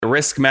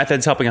Risk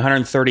Methods helping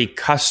 130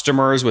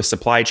 customers with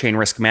supply chain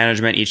risk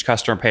management. Each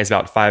customer pays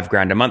about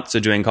 $5,000 a month. So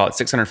doing, call it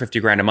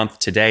 $650,000 a month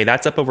today.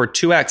 That's up over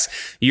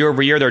 2x year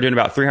over year. They're doing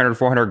about 300,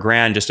 400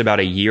 grand just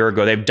about a year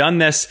ago. They've done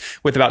this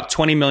with about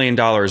 $20 million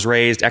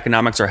raised.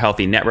 Economics are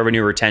healthy. Net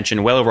revenue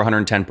retention, well over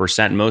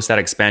 110%. Most of that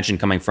expansion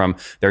coming from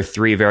their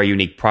three very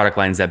unique product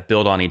lines that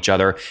build on each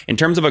other. In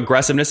terms of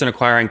aggressiveness in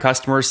acquiring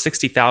customers,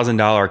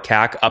 $60,000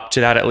 CAC, up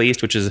to that at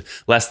least, which is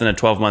less than a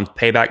 12-month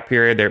payback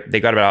period. They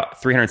got about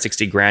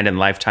 360 grand in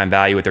lifetime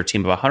value with their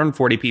team of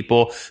 140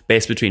 people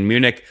based between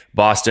Munich,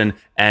 Boston,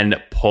 and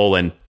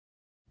Poland.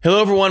 Hello,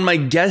 everyone. My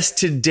guest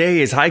today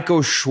is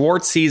Heiko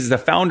Schwartz. He's the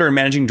founder and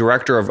managing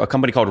director of a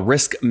company called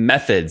Risk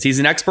Methods. He's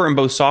an expert in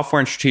both software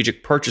and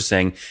strategic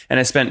purchasing and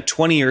has spent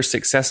 20 years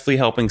successfully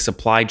helping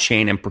supply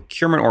chain and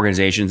procurement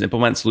organizations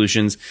implement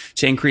solutions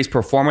to increase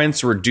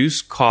performance,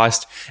 reduce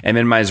cost, and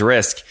minimize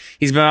risk.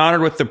 He's been honored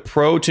with the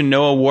Pro to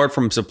Know Award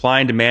from Supply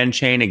and Demand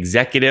Chain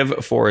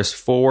Executive for his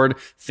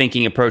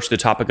forward-thinking approach to the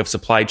topic of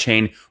supply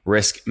chain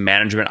risk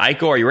management.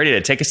 Heiko, are you ready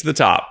to take us to the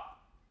top?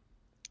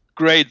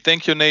 Great.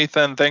 Thank you,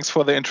 Nathan. Thanks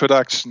for the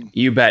introduction.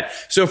 You bet.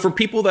 So for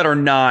people that are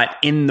not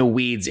in the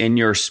weeds in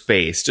your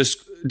space, just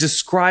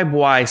describe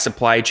why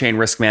supply chain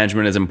risk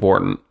management is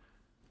important.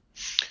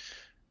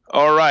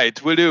 All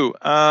right, will do.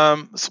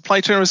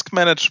 Supply chain risk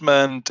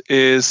management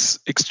is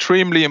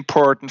extremely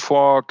important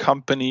for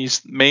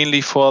companies, mainly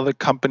for the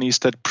companies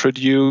that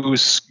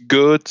produce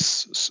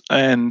goods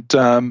and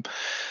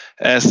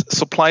as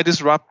supply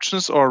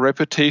disruptions or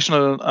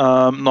reputational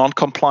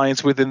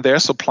non-compliance within their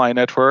supply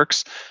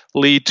networks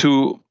lead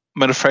to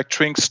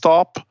manufacturing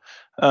stop,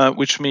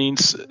 which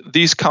means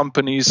these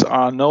companies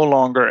are no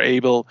longer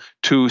able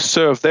to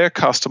serve their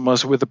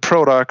customers with the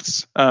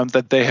products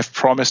that they have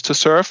promised to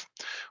serve,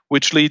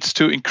 which leads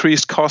to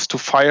increased cost to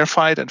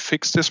firefight and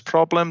fix these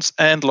problems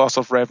and loss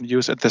of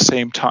revenues at the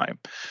same time.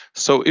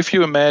 So if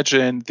you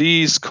imagine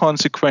these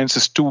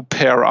consequences do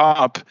pair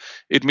up,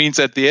 it means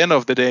at the end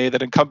of the day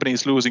that a company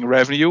is losing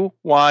revenue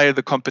while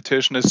the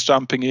competition is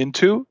jumping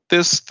into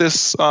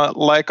this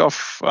lack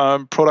of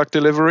product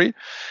delivery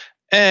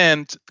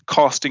and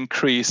cost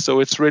increase.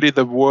 So it's really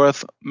the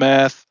worth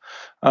math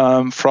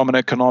from an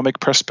economic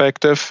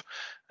perspective.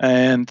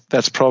 And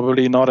that's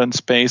probably not in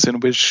space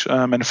in which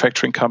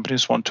manufacturing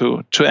companies want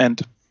to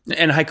end.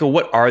 And Heiko,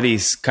 what are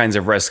these kinds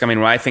of risks? I mean,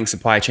 when I think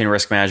supply chain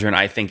risk management,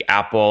 I think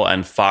Apple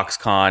and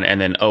Foxconn,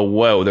 and then, oh,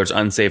 whoa, there's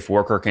unsafe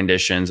worker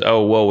conditions.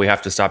 Oh, whoa, we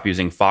have to stop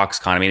using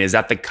Foxconn. I mean, is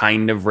that the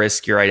kind of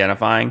risk you're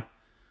identifying?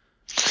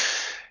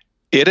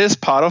 It is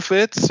part of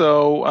it.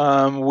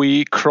 So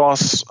we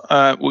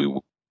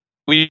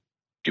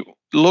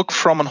look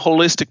from a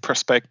holistic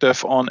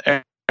perspective on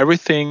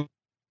everything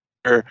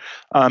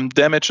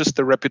damages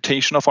the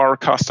reputation of our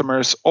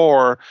customers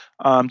or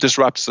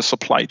disrupts the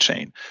supply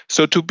chain.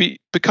 So to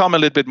become a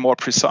little bit more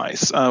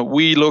precise,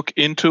 we look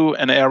into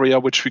an area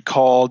which we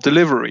call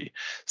delivery.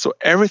 So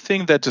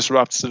everything that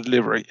disrupts the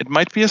delivery. It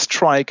might be a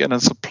strike at a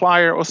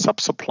supplier or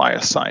sub-supplier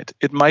site.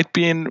 It might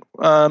be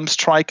a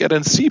strike at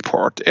a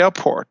seaport,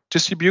 airport,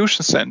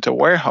 distribution center,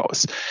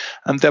 warehouse.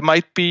 And there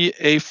might be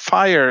a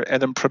fire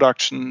at a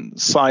production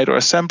site or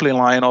assembly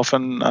line of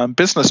a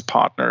business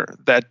partner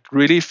that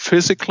really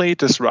physically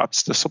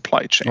disrupts the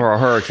supply chain. Or a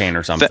hurricane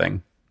or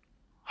something.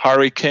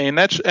 Hurricane,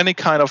 any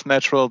kind of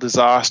natural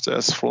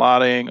disasters,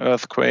 flooding,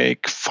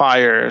 earthquake,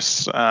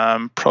 fires,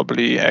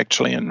 probably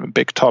actually a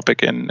big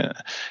topic in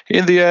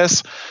the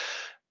US.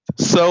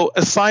 So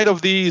aside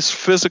of these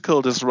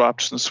physical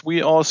disruptions,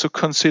 we also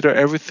consider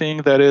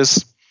everything that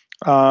is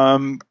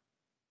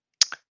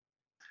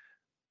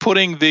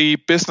putting the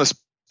business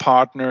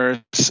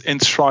partners in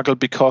struggle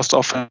because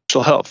of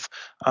financial health.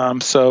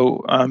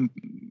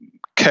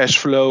 Cash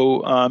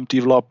flow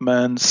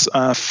developments,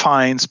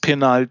 fines,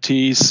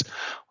 penalties,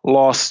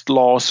 lost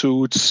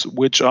lawsuits,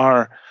 which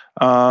are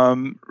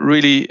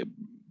really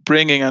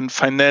bringing in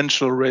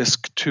financial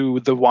risk to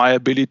the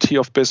viability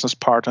of business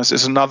partners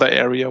is another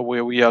area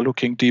where we are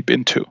looking deep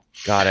into.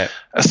 Got it.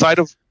 Aside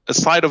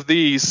of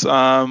these,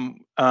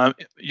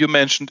 you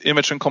mentioned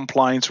image and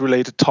compliance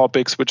related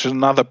topics, which is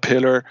another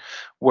pillar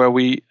where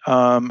we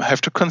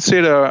have to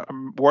consider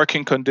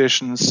working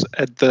conditions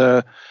at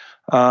the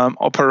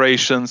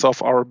operations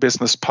of our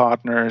business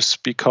partners,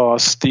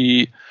 because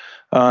the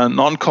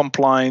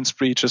non-compliance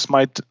breaches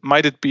might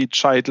it be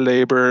child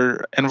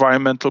labor,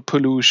 environmental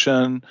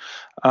pollution,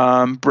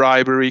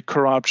 bribery,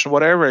 corruption,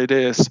 whatever it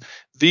is.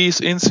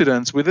 These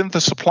incidents within the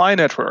supply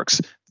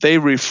networks, they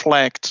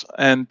reflect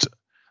and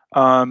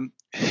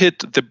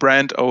hit the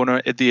brand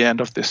owner at the end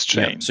of this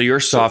chain. Yeah. So your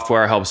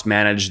software helps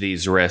manage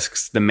these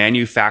risks. The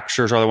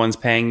manufacturers are the ones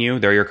paying you.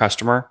 They're your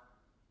customer?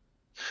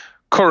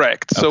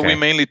 Correct. So Okay. we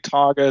mainly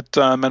target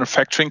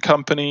manufacturing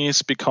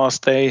companies because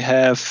they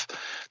have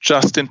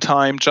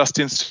just-in-time,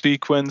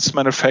 just-in-sequence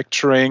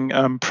manufacturing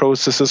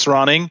processes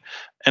running,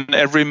 and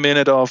every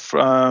minute of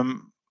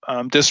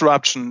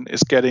disruption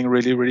is getting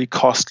really, really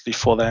costly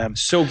for them.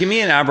 So give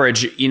me an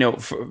average,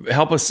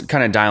 help us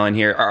kind of dial in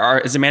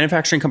here. Is a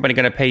manufacturing company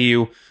going to pay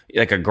you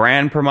like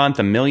 $1,000 per month,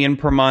 $1 million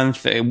per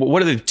month? What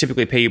do they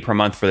typically pay you per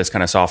month for this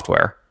kind of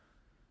software?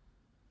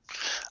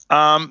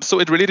 So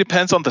it really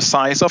depends on the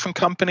size of a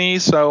company.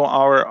 So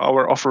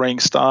our offering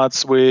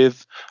starts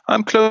with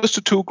close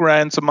to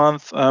 $2,000 a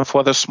month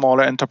for the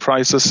smaller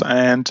enterprises,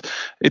 and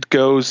it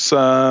goes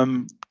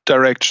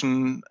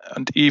direction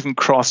and even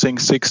crossing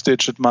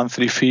 6-digit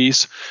monthly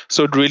fees.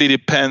 So it really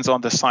depends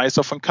on the size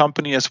of a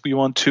company, as we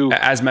want to.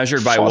 As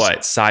measured by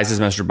what? Size is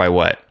measured by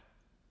what?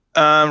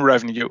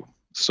 Revenue.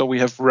 So we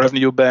have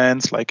revenue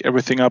bands, like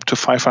everything up to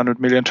 500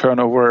 million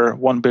turnover,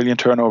 1 billion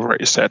turnover,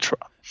 etc.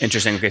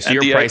 Interesting. Okay, so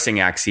your pricing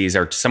axes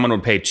are someone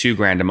would pay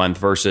 $2,000 a month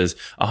versus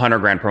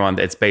 $100,000 per month.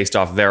 It's based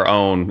off their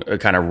own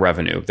kind of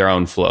revenue, their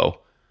own flow.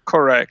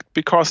 Correct,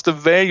 because the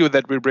value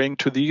that we bring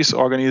to these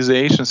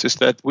organizations is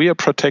that we are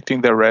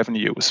protecting their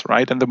revenues,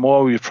 right? And the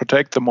more we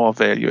protect, the more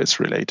value is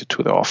related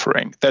to the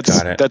offering. That's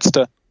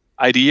the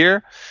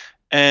idea,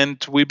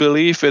 and we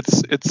believe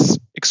it's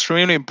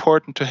extremely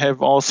important to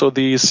have also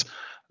these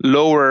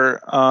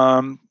lower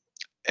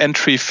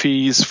entry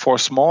fees for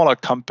smaller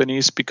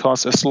companies,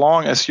 because as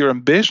long as your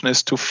ambition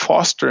is to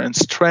foster and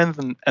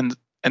strengthen an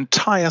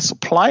entire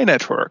supply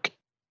network,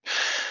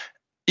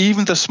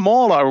 even the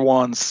smaller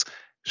ones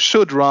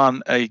should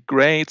run a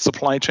great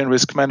supply chain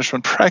risk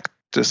management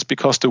practice,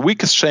 because the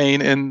weakest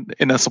chain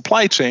in a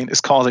supply chain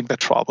is causing the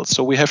trouble.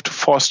 So we have to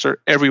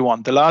foster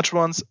everyone, the large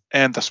ones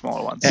and the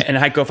small ones. And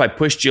Heiko, if I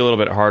pushed you a little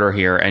bit harder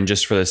here, and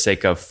just for the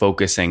sake of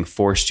focusing,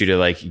 forced you to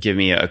like give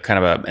me a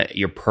kind of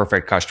your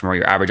perfect customer,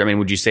 your average, I mean,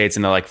 would you say it's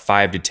in the like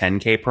 5 to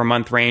 10K per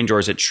month range, or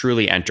is it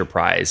truly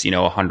enterprise,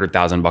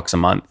 $100,000 a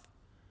month?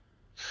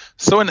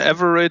 So on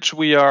average,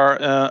 we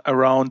are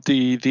around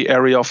the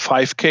area of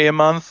 5K a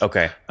month.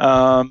 Okay.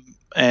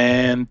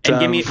 And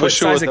give me what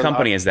size of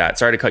company is that?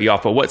 Sorry to cut you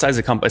off, but what size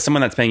of company?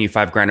 Someone that's paying you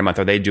 $5,000 a month,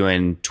 are they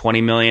doing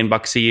 $20 million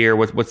a year?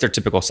 What's their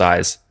typical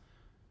size?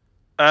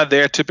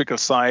 Their typical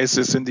size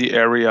is in the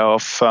area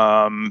of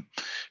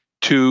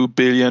 2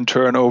 billion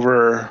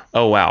turnover.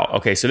 Oh wow!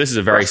 Okay, so this is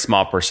a very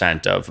small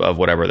percent of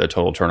whatever the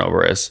total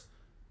turnover is.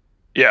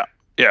 Yeah.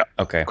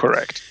 Okay.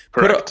 Correct.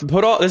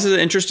 Put all this is an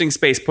interesting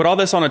space. Put all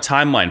this on a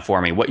timeline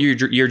for me. What year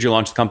did you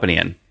launch the company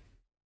in?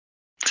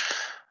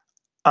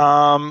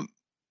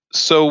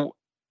 So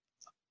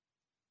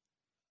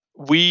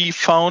we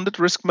founded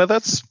Risk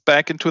Methods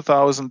back in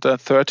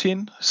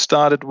 2013,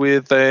 started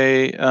with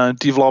a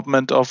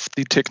development of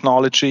the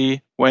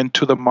technology, went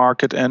to the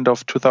market end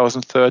of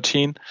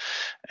 2013.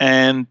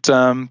 And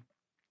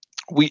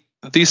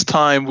this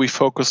time we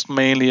focused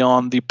mainly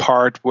on the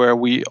part where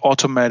we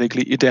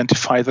automatically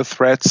identify the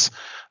threats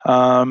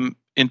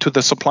into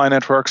the supply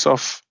networks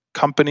of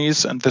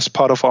companies. And this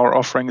part of our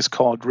offering is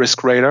called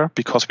Risk Radar,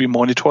 because we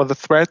monitor the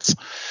threats.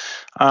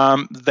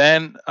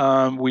 Then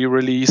we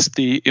released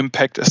the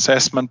impact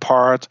assessment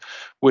part,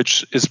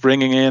 which is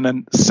bringing in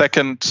a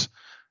second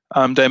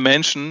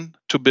dimension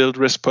to build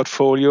risk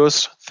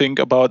portfolios. Think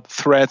about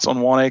threats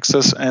on one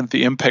axis and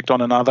the impact on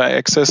another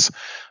axis,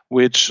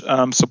 which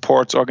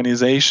supports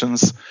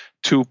organizations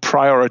to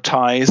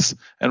prioritize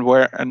and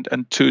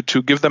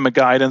to give them a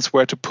guidance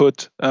where to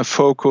put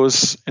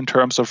focus in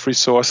terms of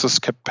resources,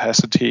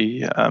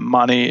 capacity,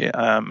 money,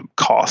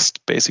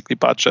 cost, basically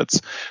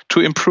budgets,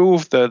 to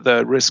improve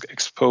the risk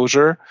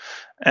exposure.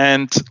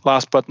 And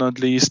last but not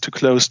least, to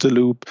close the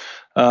loop,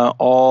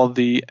 all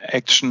the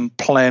action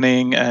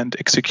planning and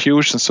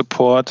execution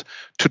support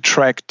to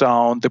track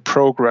down the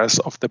progress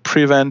of the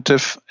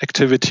preventive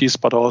activities,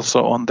 but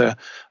also on the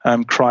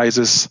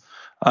crisis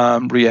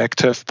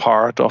reactive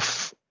part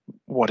of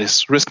what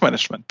is risk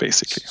management,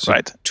 basically, so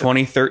right?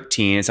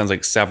 2013, it sounds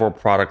like several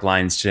product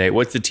lines today.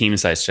 What's the team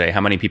size today?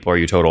 How many people are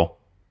you total?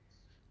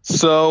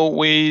 So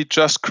we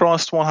just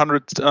crossed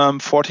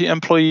 140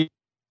 employees,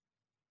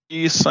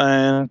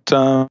 and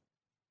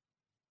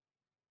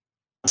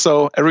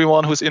so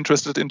everyone who's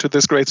interested into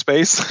this great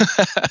space,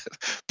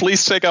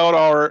 please check out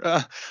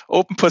our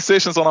open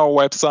positions on our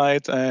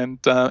website. And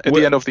at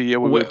the end of the year,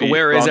 we will be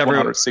around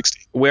 160.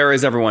 Where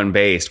is everyone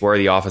based? Where are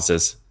the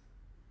offices?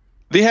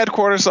 The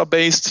headquarters are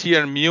based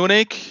here in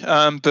Munich,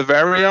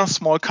 Bavaria,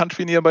 small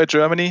country nearby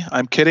Germany.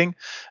 I'm kidding.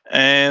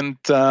 And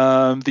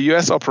the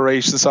US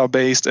operations are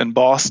based in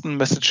Boston,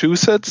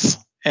 Massachusetts.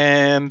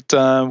 And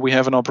we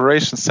have an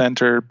operations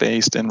center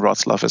based in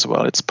Wrocław as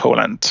well. It's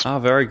Poland. Oh,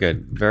 very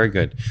good. Very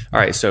good. All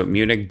right. So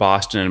Munich,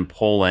 Boston, and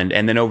Poland.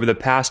 And then over the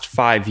past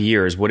 5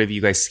 years, what have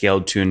you guys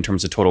scaled to in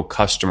terms of total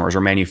customers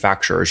or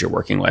manufacturers you're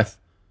working with?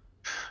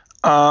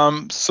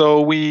 As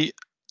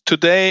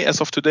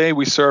of today,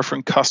 we serve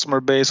a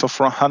customer base of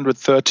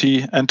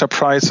 130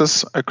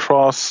 enterprises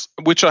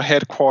which are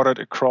headquartered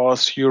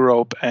across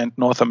Europe and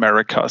North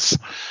Americas.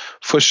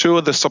 For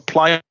sure, the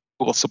supply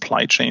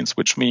chains,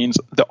 which means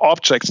the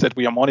objects that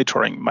we are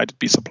monitoring, might it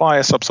be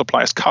suppliers,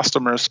 sub-suppliers,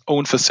 customers,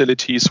 own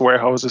facilities,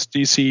 warehouses,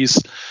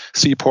 DCs,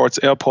 seaports,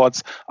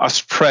 airports, are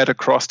spread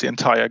across the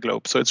entire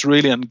globe. So it's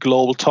really a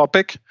global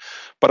topic,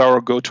 but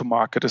our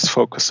go-to-market is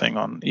focusing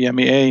on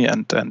EMEA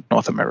and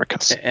North America.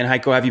 And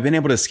Heiko, have you been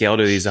able to scale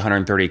to these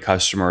 130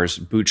 customers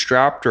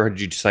bootstrapped, or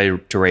did you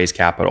decide to raise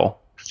capital?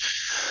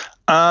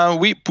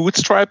 We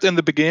bootstrapped in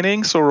the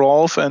beginning. So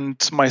Rolf and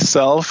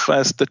myself,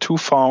 as the two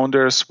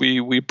founders,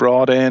 we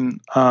brought in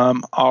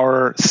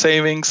our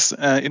savings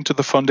into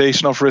the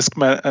foundation of Risk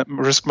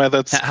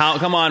Methods.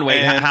 Come on,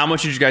 wait. How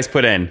much did you guys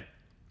put in?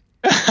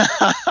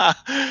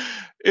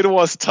 It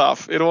was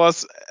tough. It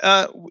was.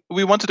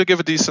 We wanted to give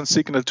a decent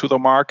signal to the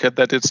market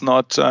that it's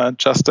not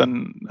just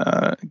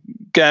a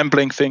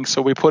gambling thing.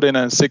 So we put in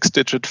a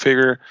 6-digit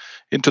figure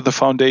into the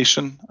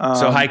foundation.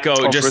 So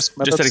Heiko, just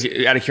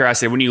out of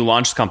curiosity, when you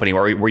launched the company,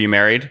 were you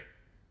married?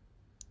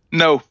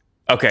 No.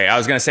 Okay, I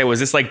was gonna say, was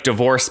this like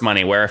divorce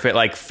money, where if it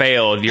like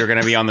failed, you're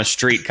gonna be on the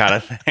street kind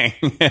of thing?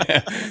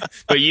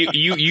 But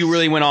you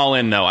really went all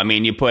in, though. I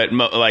mean, you put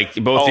like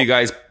both of you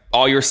guys,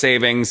 all your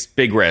savings,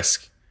 big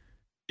risk.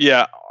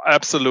 Yeah,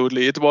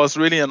 absolutely. It was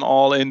really an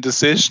all-in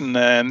decision,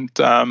 and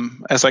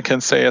as I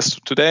can say, as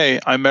today,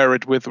 I'm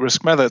married with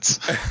Risk Methods.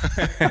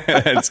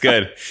 That's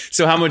good.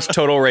 So, how much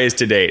total raised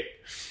to date?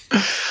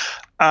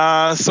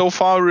 So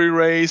far, we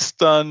raised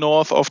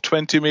north of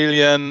 $20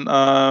 million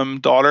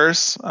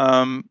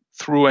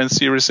through in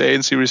Series A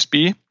and Series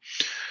B.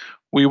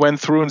 We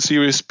went through in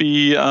Series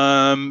B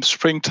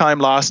springtime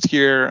last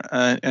year,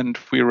 and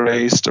we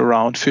raised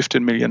around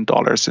 $15 million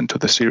into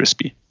the Series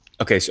B.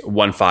 Okay, so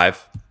 1.5.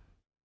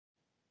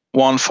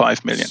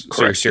 1.5 million.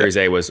 So your Series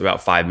A was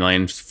about 5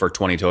 million for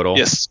 20 total.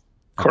 Yes,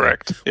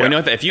 correct. Okay. Well, you know,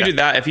 if you did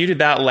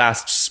that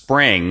last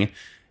spring,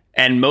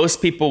 and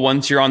most people,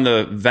 once you're on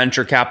the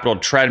venture capital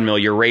treadmill,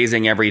 you're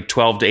raising every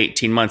 12 to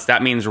 18 months.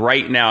 That means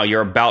right now you're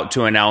about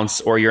to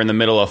announce, or you're in the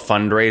middle of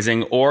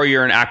fundraising, or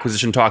you're in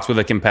acquisition talks with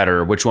a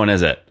competitor. Which one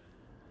is it?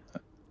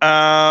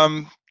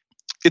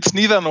 It's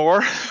neither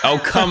nor. Oh,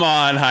 come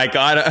on,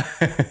 Heiko.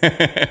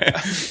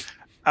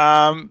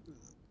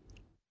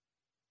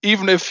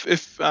 Even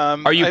if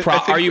are you in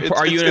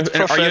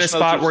a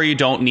spot where you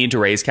don't need to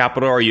raise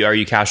capital, or are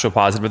you cash flow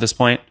positive at this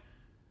point?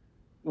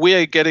 We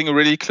are getting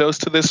really close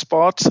to this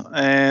spot,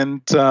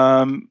 and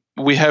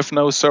we have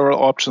no several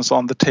options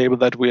on the table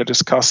that we are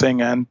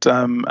discussing, and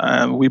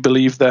we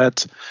believe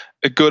that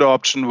a good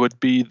option would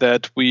be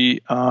that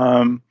we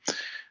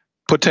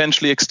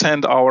potentially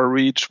extend our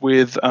reach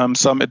with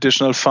some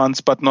additional funds,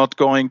 but not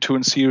going to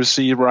in Series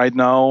C right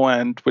now,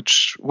 and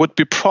which would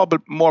be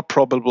more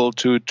probable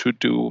to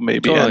do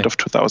maybe end of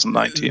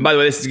 2019. By the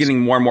way, this is getting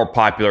more and more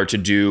popular to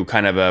do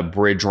kind of a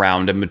bridge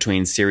round in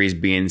between Series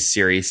B and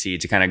Series C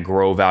to kind of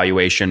grow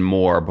valuation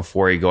more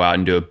before you go out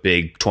and do a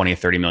big $20,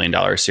 $30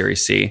 million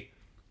Series C.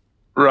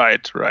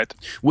 Right.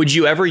 Would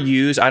you ever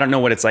use, I don't know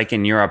what it's like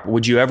in Europe,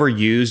 would you ever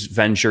use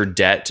venture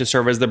debt to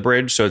serve as the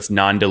bridge so it's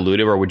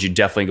non-dilutive, or would you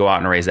definitely go out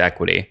and raise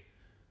equity?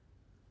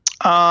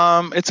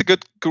 It's a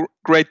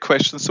great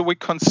question. So we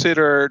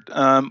considered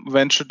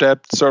venture debt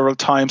several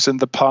times in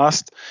the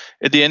past.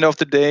 At the end of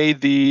the day,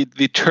 the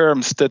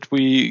terms that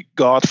we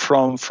got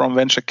from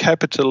venture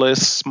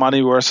capitalists,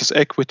 money versus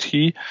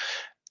equity,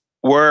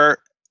 were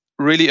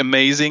really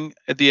amazing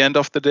at the end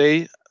of the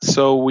day.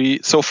 So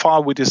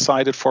far we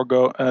decided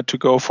to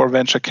go for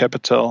venture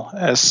capital.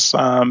 As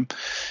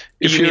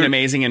if you mean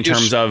amazing in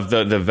terms of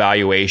the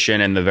valuation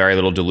and the very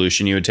little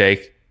dilution you would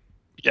take.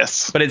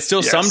 Yes, but it's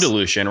still some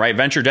dilution, right?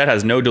 Venture debt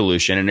has no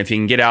dilution, and if you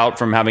can get out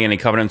from having any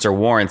covenants or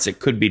warrants, it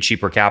could be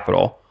cheaper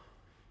capital.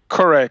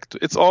 Correct.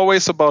 It's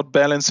always about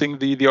balancing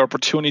the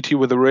opportunity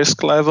with the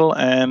risk level,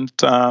 and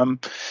some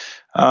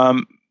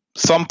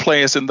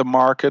players in the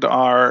market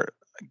are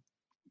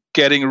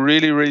getting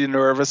really, really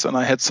nervous, and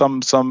I had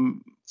some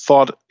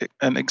thought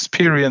and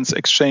experience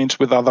exchange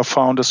with other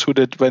founders who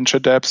did venture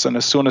debts, and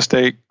as soon as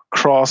they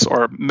cross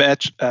or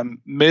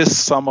miss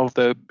some of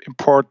the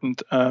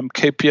important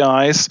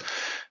KPIs,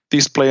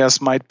 these players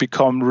might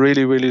become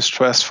really, really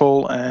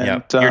stressful.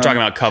 And you're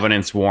talking about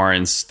covenants,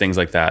 warrants, things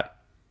like that.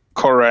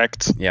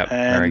 Correct. Yeah,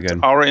 very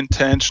good. Our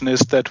intention is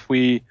that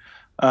we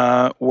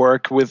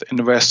work with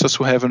investors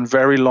who have a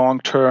very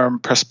long-term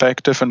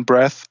perspective and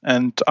breadth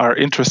and are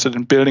interested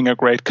in building a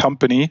great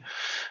company.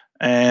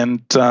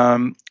 And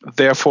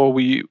therefore,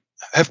 we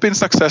have been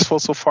successful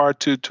so far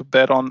to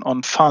bet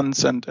on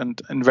funds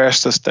and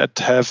investors that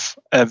have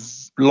a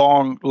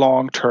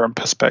long-term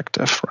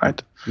perspective,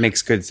 right?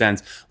 Makes good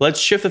sense. Let's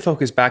shift the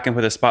focus back and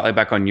put the spotlight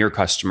back on your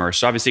customers.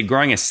 So obviously,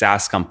 growing a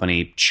SaaS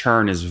company,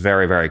 churn is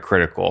very, very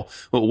critical.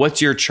 Well,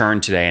 what's your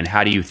churn today, and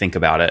how do you think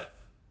about it?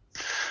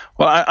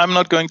 Well, I'm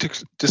not going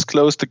to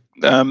disclose the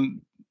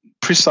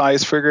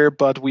precise figure,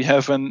 but we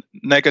have a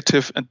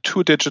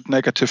two-digit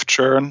negative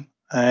churn,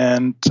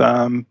 and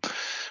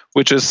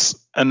which is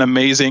an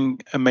amazing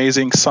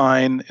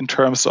sign in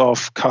terms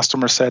of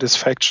customer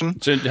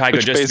satisfaction. So, Heiko,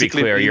 just to be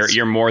clear,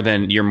 you're more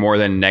than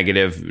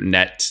negative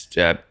net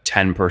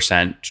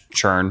 10%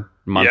 churn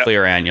monthly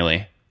or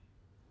annually?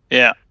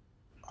 Yeah,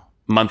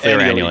 monthly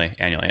annually. Or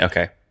annually?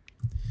 Okay.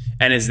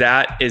 And is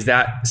that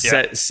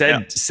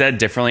said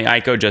differently,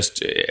 Heiko?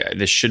 Just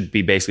this should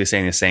be basically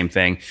saying the same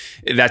thing.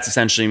 That's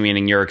essentially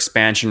meaning your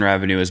expansion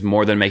revenue is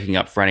more than making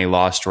up for any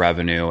lost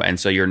revenue, and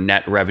so your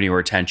net revenue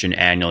retention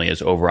annually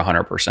is over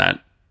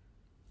 100%.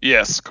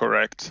 Yes,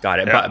 correct. Got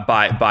it. Yeah.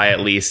 By at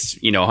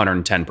least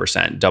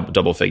 110%,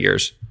 double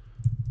figures.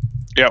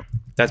 Yep.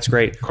 That's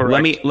great.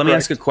 Correct. Let me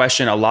ask a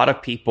question. A lot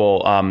of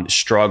people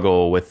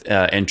struggle with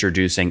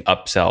introducing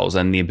upsells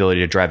and the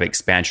ability to drive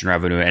expansion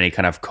revenue in any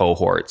kind of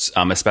cohorts,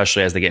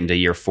 especially as they get into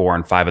year 4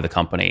 and 5 of the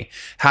company.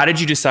 How did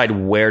you decide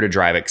where to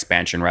drive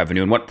expansion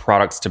revenue and what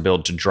products to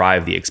build to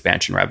drive the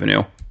expansion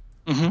revenue?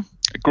 Mm-hmm.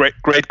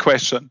 Great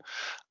question.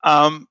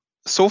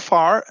 So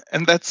far,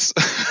 and that's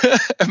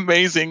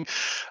amazing,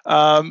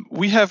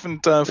 we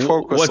haven't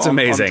focused on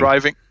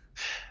driving.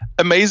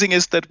 Amazing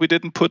is that we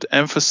didn't put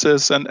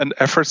emphasis and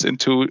efforts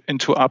into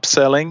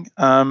upselling.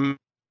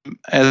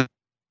 As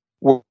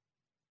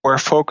we're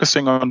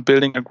focusing on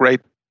building a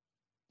great.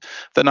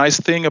 The nice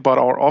thing about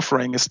our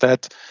offering is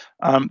that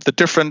the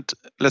different,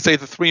 let's say,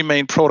 the 3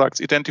 main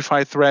products: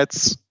 identify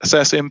threats,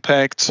 assess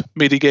impact,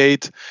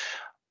 mitigate,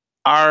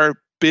 are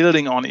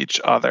building on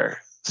each other.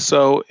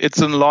 So it's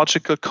a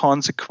logical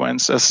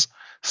consequence. As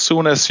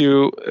soon as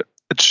you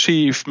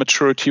achieve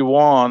maturity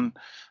 1,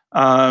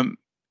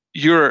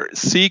 you're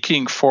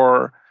seeking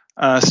for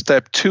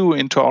step 2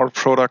 into our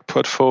product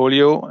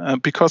portfolio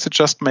because it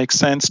just makes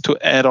sense to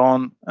add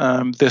on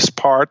this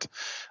part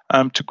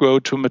to go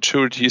to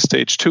maturity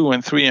stage 2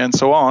 and 3 and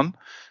so on.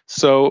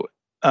 So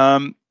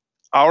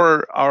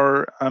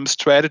our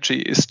strategy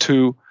is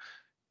to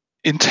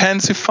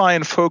intensify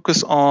and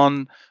focus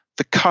on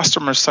the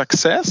customer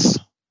success,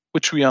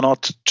 which we are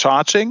not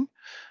charging,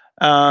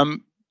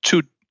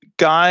 to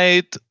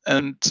guide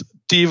and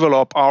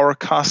develop our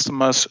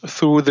customers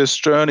through this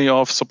journey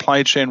of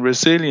supply chain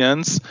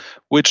resilience,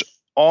 which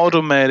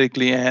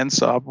automatically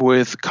ends up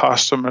with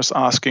customers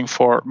asking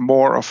for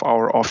more of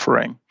our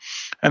offering.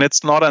 And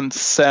it's not a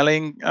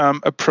selling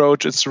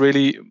approach. It's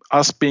really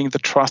us being the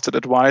trusted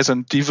advisor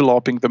and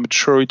developing the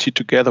maturity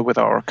together with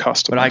our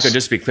customers. But I could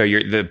just be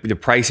clear, the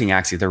pricing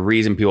axis, the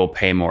reason people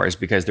pay more is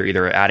because they're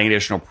either adding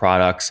additional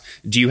products.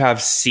 Do you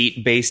have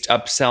seat-based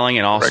upselling?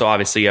 And also,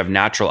 obviously, you have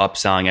natural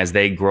upselling. As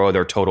they grow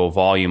their total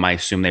volume, I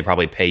assume they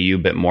probably pay you a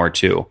bit more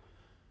too.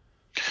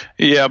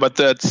 Yeah, but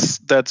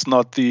that's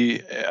not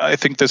the. I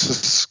think this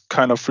is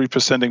kind of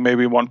representing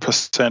maybe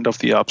 1% of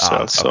the upsells.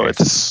 Okay. So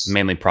it's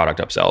mainly product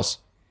upsells.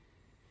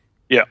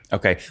 Yeah.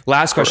 Okay.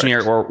 Last question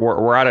here.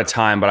 We're out of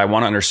time, but I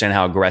want to understand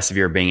how aggressive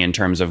you're being in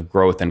terms of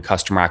growth and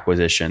customer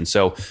acquisition.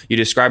 So you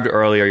described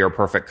earlier your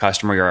perfect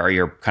customer,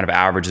 your kind of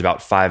average is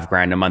about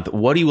 $5,000 a month.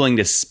 What are you willing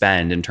to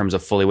spend in terms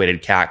of fully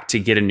weighted CAC to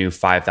get a new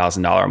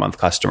 $5,000 a month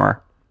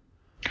customer?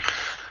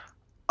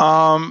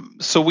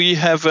 So we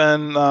have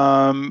an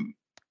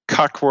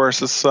CAC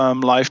versus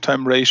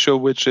lifetime ratio,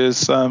 which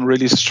is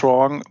really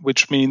strong,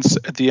 which means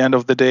at the end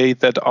of the day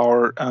that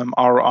our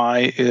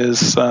ROI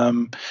is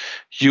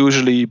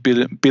usually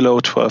below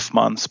 12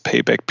 months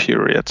payback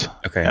period.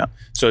 Okay. Yeah.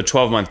 So a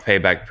 12-month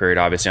payback period,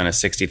 obviously on a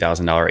 $60,000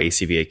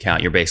 ACV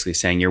account, you're basically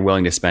saying you're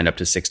willing to spend up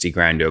to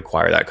 $60,000 to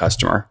acquire that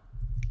customer.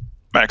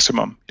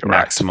 Maximum.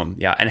 Maximum.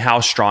 Yeah. And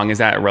how strong is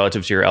that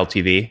relative to your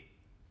LTV?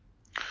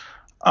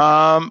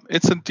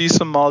 It's a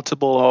decent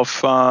multiple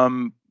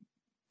of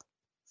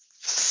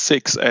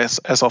 6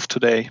 as of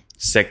today.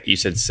 6? You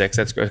said 6?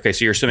 That's good. Okay,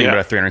 so you're assuming about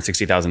a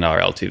 $360,000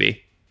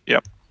 LTV.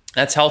 Yep.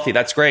 That's healthy.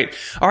 That's great.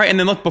 All right, and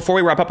then look, before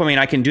we wrap up, I mean,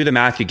 I can do the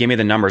math. You give me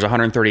the numbers.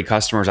 130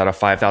 customers at a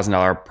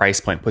 $5,000 price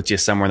point puts you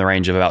somewhere in the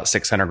range of about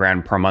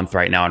 $600,000 per month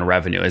right now in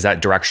revenue. Is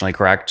that directionally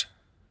correct?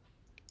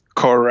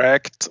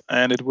 Correct,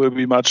 and it will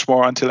be much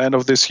more until end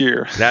of this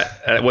year.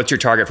 That what's your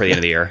target for the end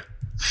of the year?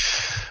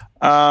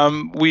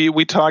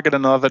 We target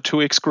another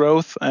 2x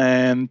growth,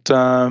 and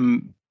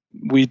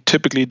we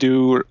typically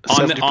do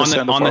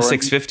 70% on the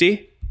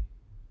 650.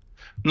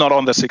 Not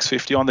on the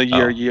 650, on the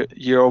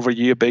year over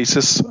year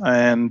basis,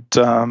 and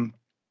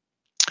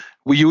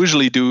we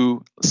usually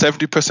do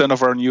 70%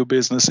 of our new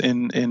business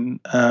in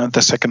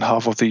the second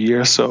half of the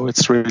year. So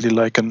it's really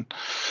like an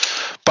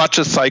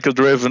budget cycle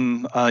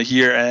driven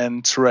year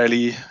end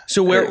rally.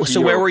 So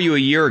where were you a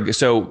year ago?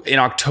 So in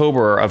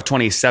October of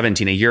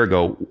 2017, a year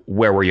ago,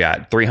 where were you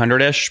at?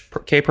 300-ish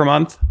K per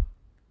month?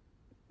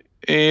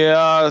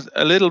 Yeah,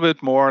 a little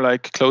bit more,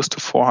 like close to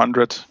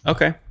 400.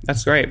 Okay,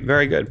 that's great.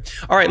 Very good.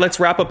 All right, let's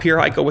wrap up here,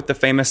 Heiko, with the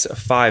famous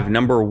 5.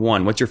 Number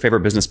 1, what's your favorite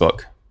business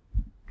book?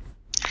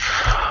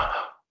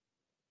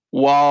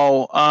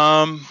 Wow.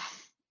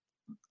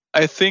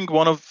 I think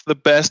one of the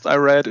best I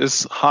read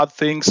is The Hard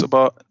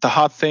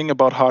Thing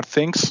About Hard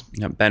Things.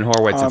 Yeah, Ben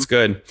Horowitz, it's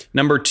good.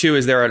 Number 2,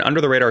 is there an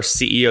under-the-radar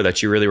CEO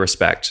that you really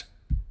respect?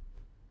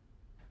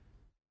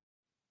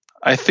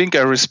 I think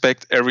I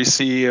respect every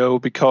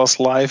CEO because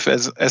life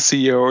as a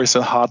CEO is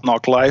a hard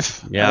knock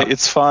life. Yeah.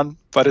 It's fun,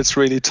 but it's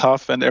really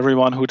tough. And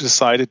everyone who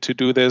decided to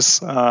do this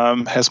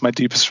has my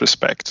deepest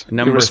respect.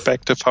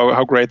 Irrespective of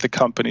how great the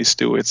companies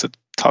do. It's a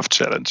tough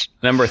challenge.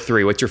 Number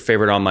 3, what's your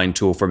favorite online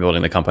tool for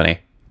building the company?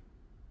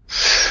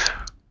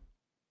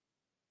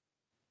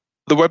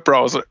 The web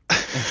browser.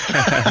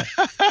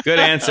 Good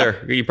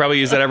answer. You probably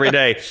use that every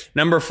day.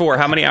 Number 4,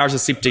 how many hours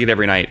of sleep do you get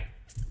every night?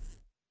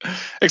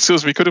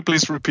 Excuse me, could you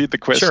please repeat the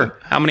question? Sure.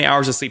 How many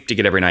hours of sleep do you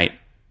get every night?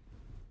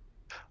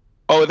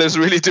 Oh, this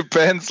really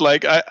depends.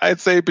 Like I'd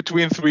say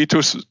between 3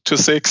 to 6.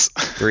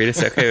 3 to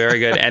 6. Okay, very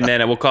good. And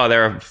then we'll call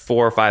there a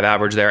 4 or 5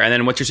 average there. And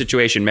then what's your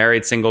situation?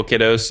 Married, single,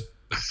 kiddos?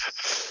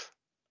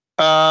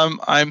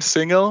 I'm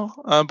single,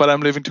 but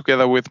I'm living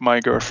together with my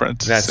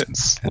girlfriend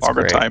since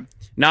longer time.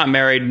 Not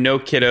married, no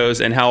kiddos,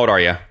 and how old are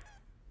you?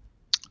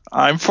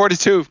 I'm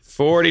 42.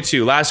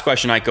 42. Last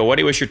question, Aiko. What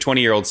do you wish your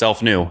 20-year-old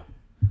self knew?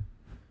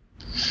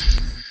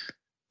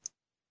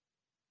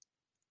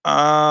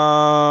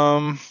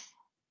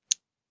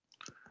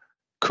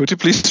 Could you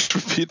please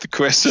repeat the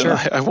question? Sure.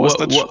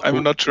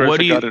 I'm not sure if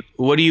I got it.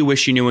 What do you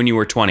wish you knew when you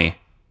were 20?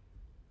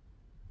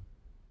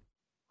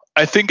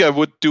 I think I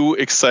would do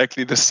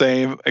exactly the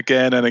same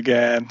again and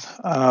again.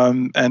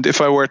 And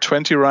if I were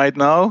 20 right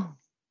now,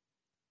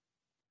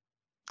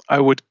 I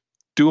would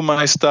do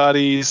my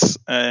studies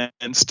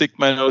and stick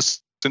my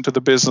nose into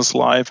the business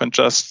life and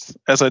just,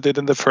 as I did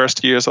in the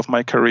first years of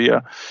my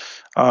career,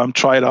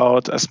 try it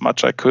out as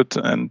much I could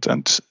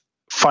and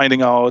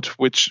finding out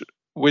which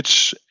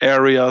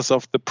areas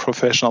of the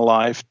professional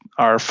life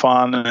are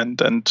fun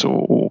and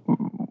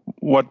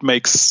what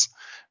makes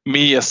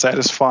me a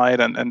satisfied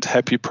and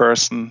happy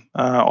person,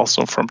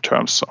 also from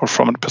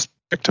a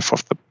perspective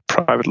of the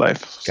private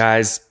life.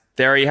 Guys,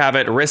 there you have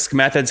it. Risk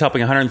Methods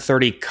helping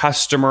 130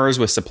 customers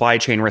with supply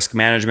chain risk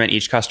management.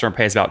 Each customer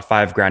pays about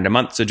 $5,000 a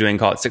month. So doing,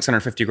 call it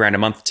 $650,000 a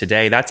month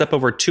today. That's up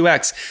over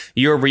 2x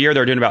year over year.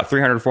 They're doing about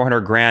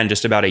 $300,000-400,000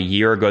 just about a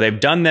year ago. They've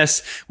done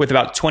this with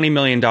about $20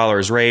 million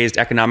raised.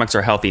 Economics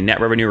are healthy. Net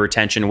revenue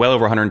retention, well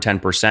over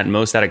 110%.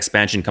 Most of that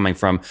expansion coming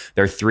from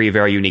their three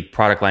very unique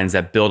product lines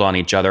that build on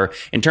each other.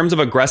 In terms of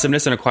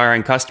aggressiveness in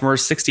acquiring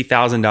customers,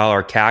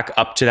 $60,000 CAC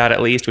up to that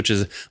at least, which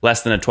is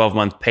less than a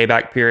 12-month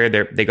payback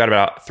period. They got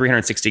about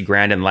 $360,000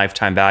 in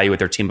lifetime value with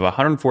their team of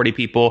 140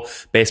 people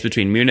based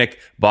between Munich,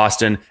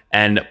 Boston,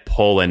 and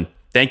Poland.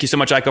 Thank you so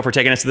much, Aiko, for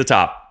taking us to the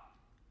top.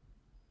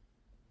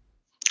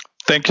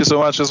 Thank you so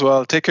much as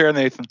well. Take care,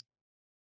 Nathan.